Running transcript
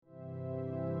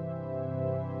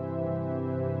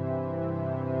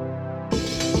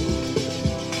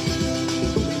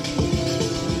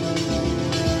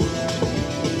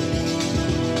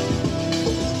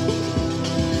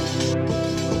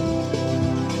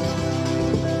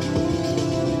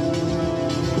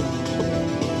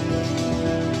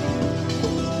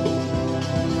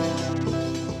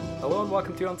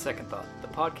to On Second Thought, the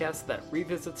podcast that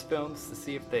revisits films to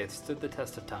see if they have stood the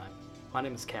test of time. My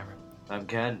name is Cameron. I'm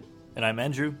Ken. And I'm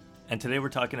Andrew. And today we're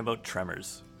talking about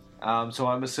Tremors. So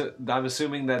I'm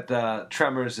assuming that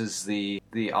Tremors is the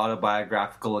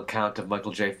autobiographical account of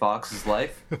Michael J. Fox's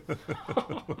life.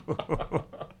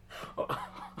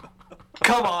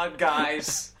 Come on,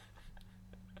 guys.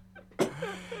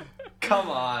 Come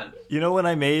on. You know when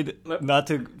I made, not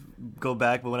to go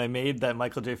back, but when I made that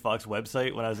Michael J. Fox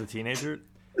website when I was a teenager.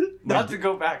 Not to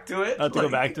go back to it. Not to go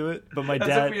back to it, but my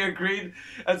dad.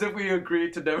 As if we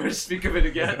agreed to never speak of it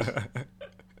again.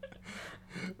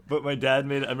 But my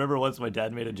dad I remember once my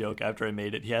dad made a joke after I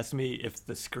made it. He asked me if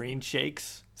the screen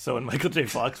shakes, so when Michael J.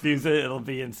 Fox views it, it'll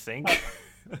be in sync.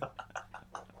 But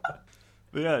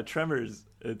yeah, Tremors.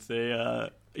 It's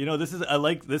a,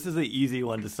 this is the easy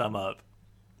one to sum up.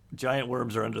 Giant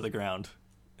worms are under the ground,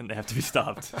 and they have to be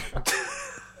stopped.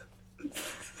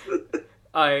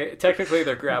 Technically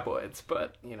they're graboids,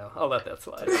 but, I'll let that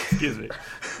slide. Excuse me.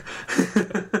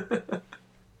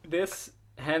 This,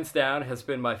 hands down, has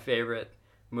been my favorite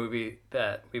movie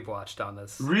that we've watched on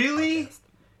this Really? podcast.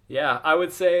 Yeah, I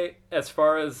would say as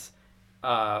far as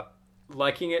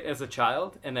liking it as a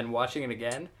child and then watching it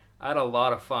again, I had a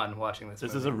lot of fun watching this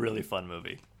movie. This is a really fun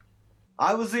movie.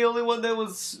 I was the only one that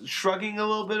was shrugging a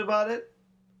little bit about it?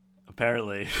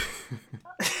 Apparently.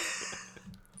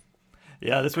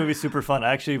 Yeah, this movie's super fun.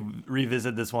 I actually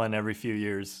revisit this one every few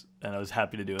years, and I was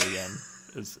happy to do it again.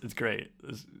 It's great.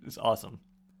 It's awesome.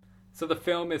 So the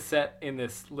film is set in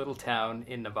this little town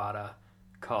in Nevada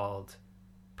called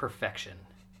Perfection.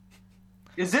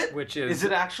 Is it? Is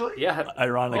it actually? Yeah.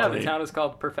 Ironically. Yeah, the town is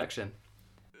called Perfection.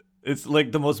 It's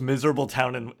like the most miserable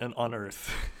town on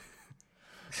Earth.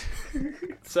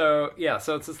 So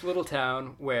it's this little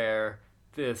town where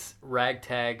this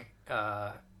ragtag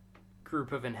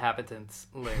group of inhabitants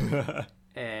live,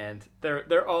 and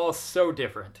they're all so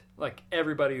different. Like,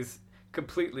 everybody's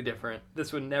completely different.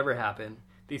 This would never happen.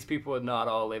 These people would not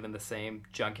all live in the same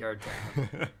junkyard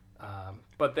town.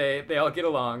 But they all get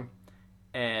along,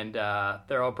 and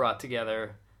they're all brought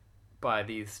together by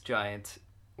these giant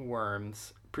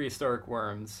worms, prehistoric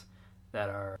worms, that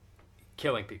are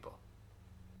killing people.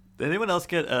 Did anyone else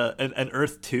get an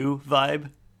Earth 2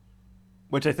 vibe?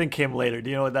 Which I think came later. Do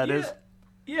you know what that is?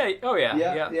 Yeah. Oh, yeah.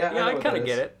 Yeah, I kind of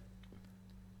get it.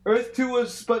 Earth 2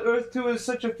 is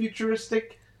such a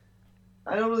futuristic.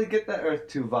 I don't really get that Earth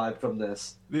 2 vibe from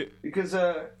this because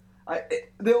the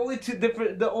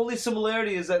only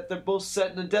similarity is that they're both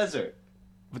set in a desert.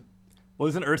 Well,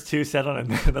 isn't Earth 2 set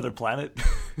on another planet?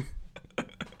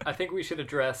 I think we should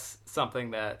address something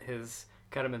that has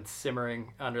kind of been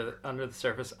simmering under the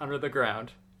surface, under the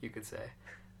ground, you could say,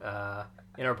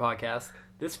 in our podcast.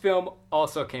 This film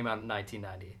also came out in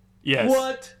 1990. Yes.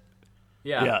 What?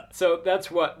 Yeah. So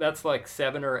that's like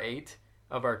 7 or 8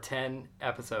 of our 10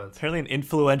 episodes. Apparently an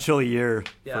influential year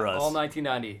for us. All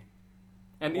 1990.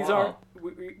 And these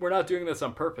we're not doing this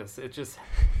on purpose. It just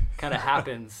kind of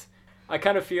happens. I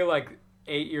kind of feel like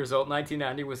 8 years old.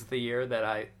 1990 was the year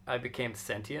that I became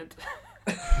sentient.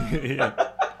 Yeah.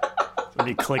 When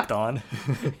he clicked on.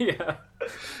 Yeah.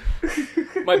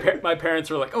 My parents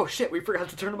were like, "Oh shit, we forgot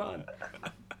to turn them on."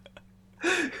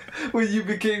 When you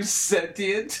became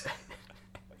sentient.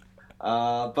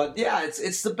 But yeah,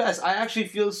 it's the best. I actually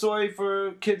feel sorry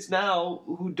for kids now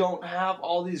who don't have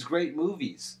all these great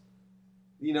movies.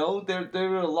 There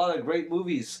were a lot of great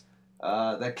movies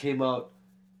that came out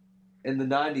in the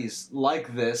 90s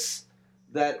like this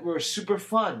that were super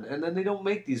fun, and then they don't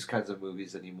make these kinds of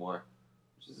movies anymore,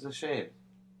 which is a shame.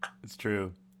 It's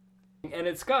true. And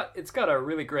it's got a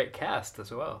really great cast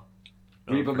as well.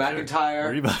 Reba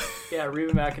McEntire. Sure. Yeah,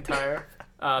 Reba McEntire.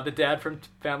 The dad from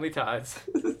Family Ties.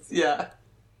 Yeah.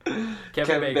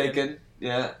 Kevin Bacon.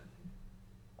 Yeah.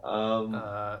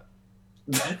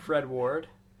 Fred Ward.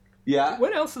 Yeah.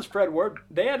 What else is Fred Ward?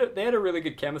 They had a really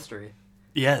good chemistry.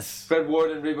 Yes. Fred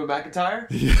Ward and Reba McEntire.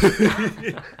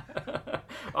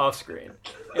 Off screen,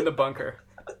 in the bunker,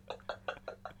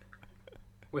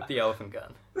 with the elephant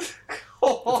gun.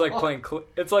 It's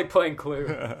like playing Clue.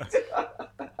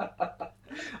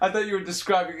 I thought you were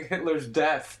describing Hitler's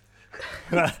death.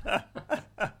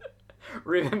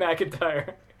 Reba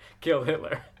McEntire killed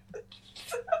Hitler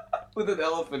with an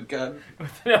elephant gun.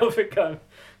 With an elephant gun.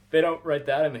 They don't write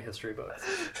that in the history books.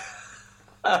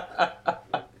 And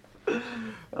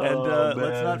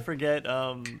let's not forget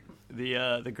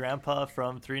the grandpa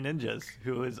from Three Ninjas,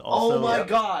 who is also... Oh my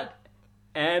god!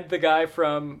 And the guy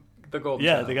from the Golden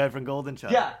Child. Yeah, the guy from Golden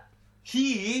Child. Yeah,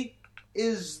 he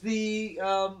is the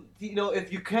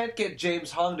if you can't get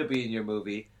James Hong to be in your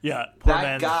movie, yeah,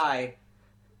 that guy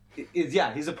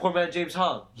he's a poor man James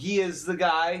Hong. He is the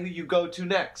guy who you go to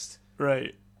next.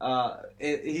 Right.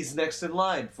 He's next in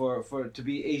line for to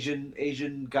be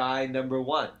Asian guy number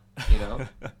one. You know.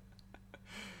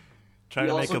 Trying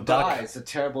he to make also a buck. dies a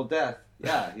terrible death.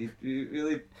 Yeah, he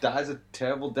really dies a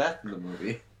terrible death in the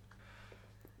movie.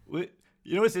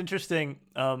 You know what's interesting?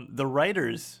 The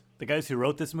writers, the guys who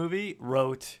wrote this movie,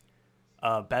 wrote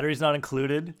Batteries Not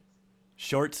Included,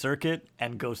 Short Circuit,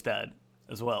 and Ghost Dad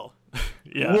as well.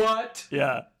 Yeah. What?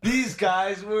 Yeah. These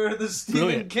guys were the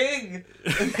Stephen King.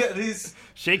 These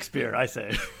Shakespeare, I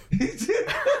say.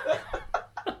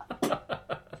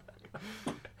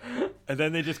 And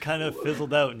then they just kind of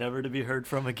fizzled out, never to be heard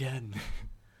from again.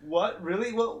 What?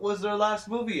 Really? What was their last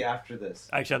movie after this?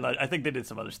 Actually, I think they did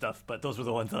some other stuff, but those were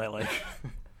the ones that I like.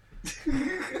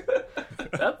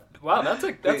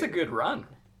 That's a good run.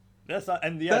 That's not,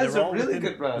 and That they is were a all really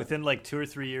good run. within like 2 or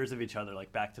 3 years of each other,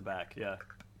 like back to back. Yeah.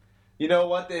 You know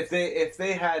what? If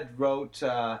they had wrote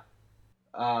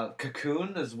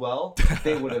Cocoon as well,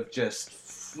 they would have just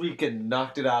freaking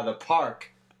knocked it out of the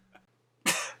park.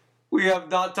 We have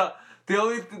not talked. The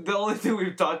only thing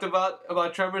we've talked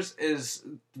about Tremors is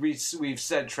we've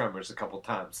said Tremors a couple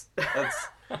times. That's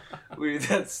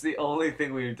the only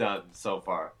thing we've done so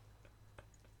far.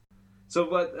 So,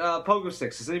 but pogo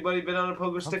sticks. Has anybody been on a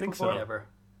pogo stick think before? so. Never.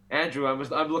 Andrew, I'm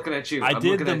looking at you. I I'm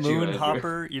did looking the at you, moon Andrew.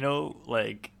 hopper,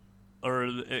 like, or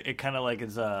it kind of like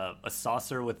is a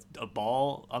saucer with a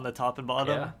ball on the top and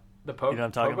bottom. Yeah. The You know what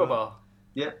I'm talking pogo about? ball.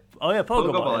 Yeah, Oh yeah,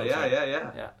 pogo ball. that's Yeah, right.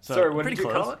 yeah. Yeah. So, Sorry, what pretty did you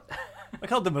close. call it? I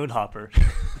called it the moon hopper.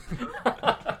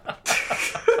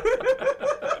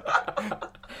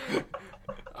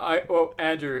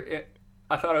 Andrew,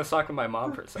 I thought I was talking to my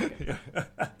mom for a second.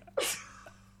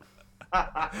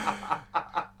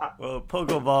 Well,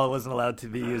 pogo ball wasn't allowed to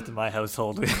be used in my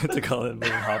household. We had to call it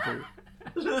moon hopper.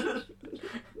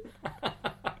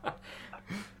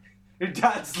 Your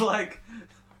dad's like,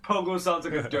 pogo sounds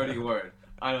like a dirty word.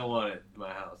 I don't want it in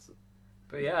my house.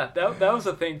 But yeah, that was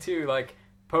a thing too. Like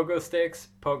pogo sticks,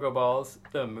 pogo balls,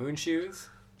 the moon shoes.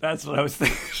 That's what I was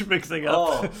mixing up.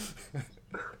 Oh.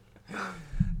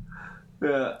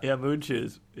 Yeah. Yeah, moon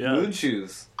shoes. Yeah. Moon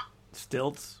shoes.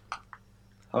 Stilts.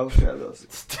 Oh, yeah, those.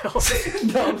 Still,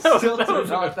 No, stilts are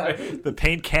not that. The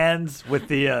paint cans with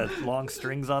the long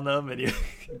strings on them, and you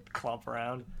clomp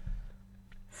around.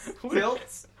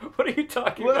 Stilts? What are you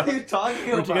talking What about? are you talking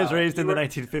about? Weren't you guys raised in the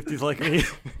 1950s like me?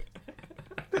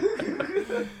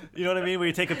 You know what I mean? Where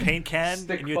you take a paint can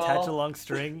Stick and you attach a ball. long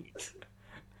string.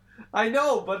 I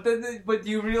know, but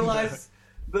you realize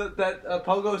that a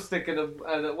pogo stick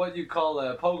and what you call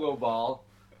a pogo ball,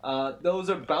 those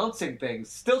are bouncing things.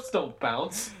 Stilts don't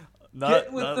bounce.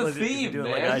 Get with the if you theme, do it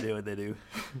man. like I do what they do.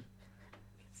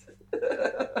 Do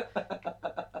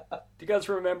you guys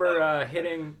remember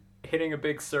hitting a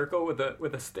big circle with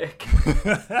a stick?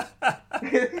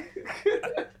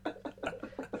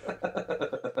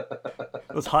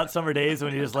 Those hot summer days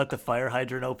when you just let the fire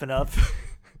hydrant open up.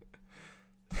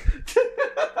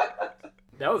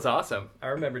 That was awesome. I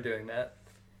remember doing that.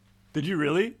 Did you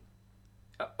really?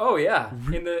 Oh yeah,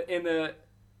 in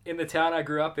the town I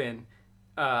grew up in,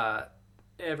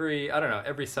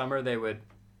 every summer they would,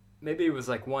 maybe it was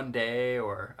like one day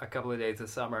or a couple of days of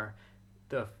summer,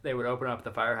 they would open up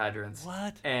the fire hydrants.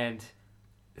 What? And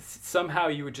somehow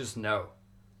you would just know,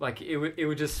 like it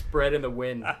would just spread in the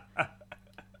wind,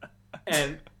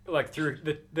 and like through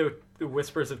the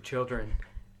whispers of children,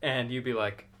 and you'd be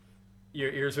like, your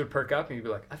ears would perk up, and you'd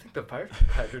be like, I think the fire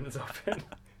hydrant is open.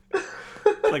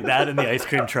 Like that in the ice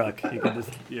cream truck. You can just,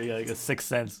 you got like a sixth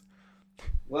sense.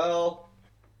 Well,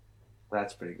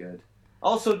 that's pretty good.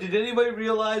 Also, did anybody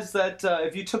realize that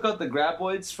if you took out the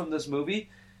graboids from this movie,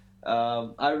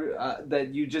 that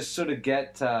you just sort of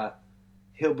get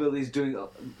hillbillies doing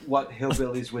what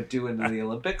hillbillies would do in the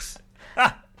Olympics?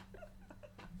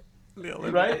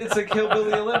 Right? It's like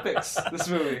Hillbilly Olympics, this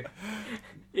movie.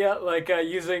 Yeah, like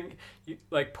using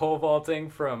like pole vaulting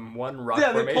from one rock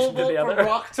Yeah, they formation pole to vault the from other.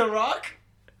 rock to rock.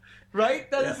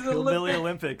 Right? That is an Hillbilly Olympic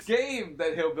Olympics. game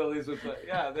that hillbillies would play.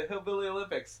 Yeah, the Hillbilly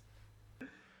Olympics.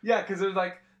 Yeah, because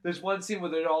there's one scene where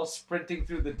they're all sprinting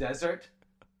through the desert,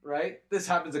 right? This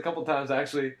happens a couple times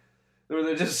actually, where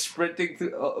they're just sprinting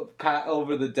through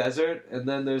over the desert, and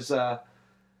then there's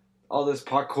all this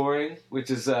parkouring,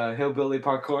 which is hillbilly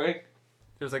parkouring.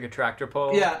 There's like a tractor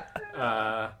pole.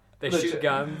 Yeah. They shoot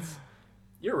guns.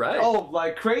 You're right. Oh,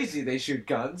 like crazy! They shoot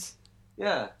guns.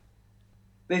 Yeah.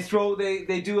 They throw. They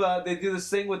do. They do this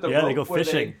thing with the rope They go where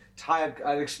fishing. they tie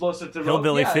an explosive to rope.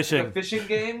 Hillbilly Yeah, fishing. It's like a fishing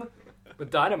game. With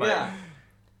dynamite. Yeah.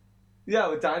 Yeah,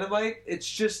 with dynamite.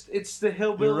 It's the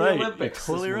Hillbilly You're right. Olympics.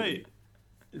 You're totally this movie. right.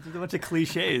 It's a bunch of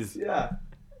cliches. Yeah.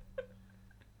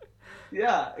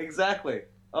 Yeah, exactly.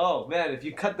 Oh man, if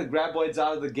you cut the graboids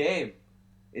out of the game,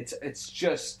 it's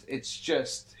just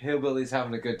hillbillies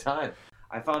having a good time.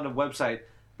 I found a website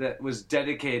that was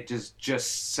dedicated to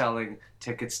just selling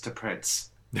tickets to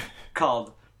Prince,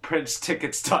 called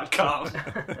PrinceTickets.com.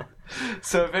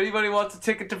 So if anybody wants a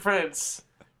ticket to Prince,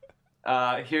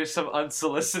 here's some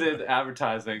unsolicited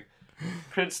advertising.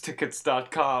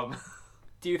 PrinceTickets.com.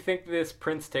 Do you think this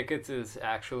Prince Tickets is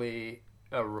actually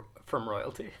from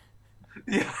royalty?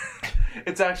 Yeah,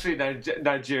 it's actually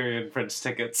Nigerian Prince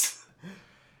Tickets.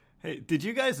 Hey, did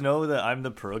you guys know that I'm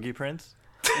the pierogi prince?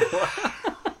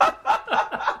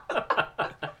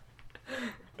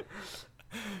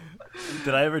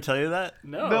 Did I ever tell you that?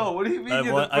 No. No, what do you mean? I've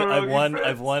you're won, the pierogi I've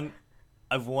prince? won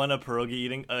I've won a pierogi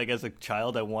eating. Like as a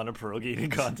child, I won a pierogi eating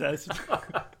contest,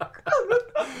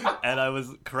 and I was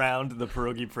crowned the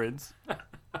pierogi prince.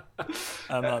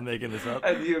 I'm not making this up.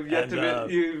 And you've yet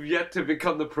to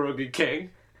become the pierogi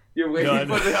king. You're waiting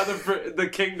for the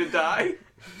king to die.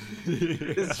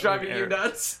 It's driving you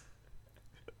nuts.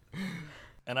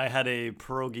 And I had a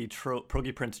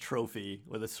pierogi prince trophy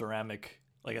with a ceramic,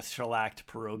 like a shellacked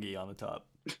pierogi on the top,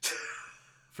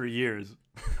 for years.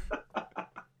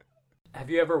 Have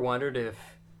you ever wondered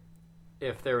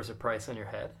if there was a price on your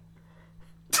head?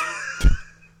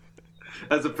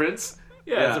 As a prince?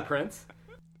 Yeah, as a prince.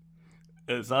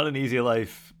 It's not an easy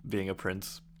life being a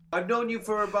prince. I've known you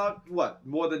for about,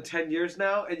 more than 10 years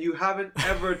now, and you haven't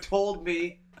ever told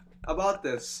me about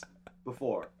this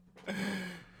before.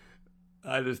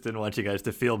 I just didn't want you guys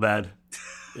to feel bad.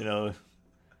 You know,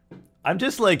 I'm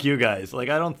just like you guys. Like,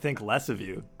 I don't think less of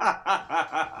you.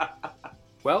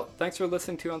 Well, thanks for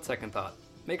listening to On Second Thought.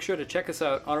 Make sure to check us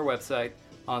out on our website,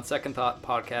 on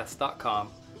secondthoughtpodcast.com,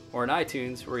 or in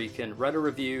iTunes, where you can write a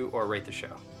review or rate the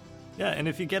show. Yeah, and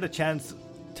if you get a chance,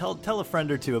 tell a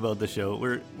friend or two about the show.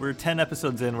 We're 10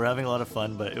 episodes in. We're having a lot of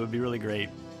fun, but it would be really great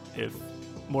if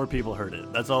more people heard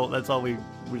it. That's all we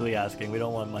really asking. We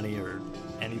don't want money or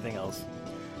anything else.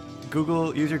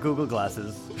 Use your Google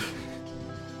glasses.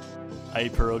 I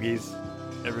eat pierogies.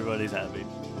 Everybody's happy.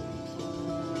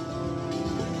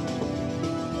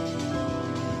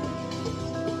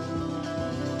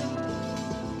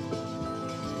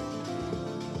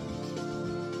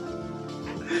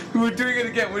 We're doing it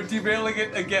again. We're derailing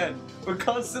it again. We're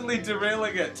constantly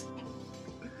derailing it.